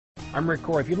I'm Rick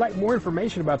Corey. If you'd like more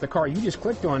information about the car you just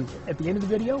clicked on at the end of the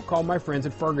video, call my friends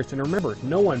at Ferguson. And remember,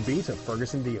 no one beats a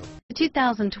Ferguson deal.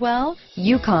 2012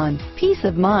 Yukon. Peace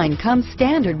of mind comes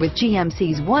standard with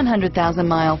GMC's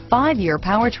 100,000-mile, 5-year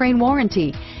powertrain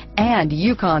warranty and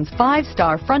Yukon's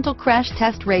 5-star frontal crash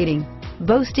test rating.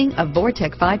 Boasting a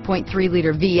Vortec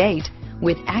 5.3-liter V8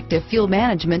 with active fuel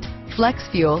management, flex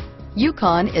fuel,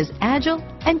 Yukon is agile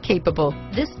and capable.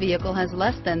 This vehicle has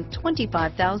less than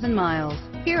 25,000 miles.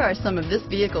 Here are some of this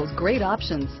vehicle's great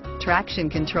options: traction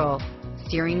control,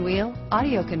 steering wheel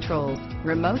audio controls,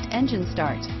 remote engine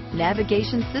start,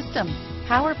 navigation system,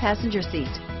 power passenger seat,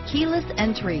 keyless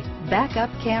entry,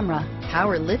 backup camera,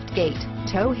 power lift gate,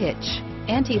 tow hitch,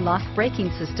 anti-lock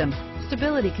braking system,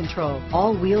 stability control,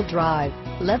 all-wheel drive,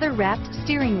 leather-wrapped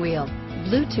steering wheel,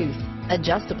 Bluetooth,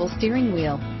 adjustable steering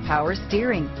wheel, power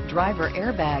steering, driver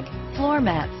airbag, floor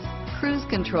mats, cruise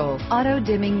control,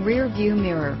 auto-dimming rear view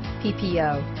mirror,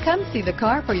 PPO. Come see the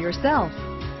car for yourself.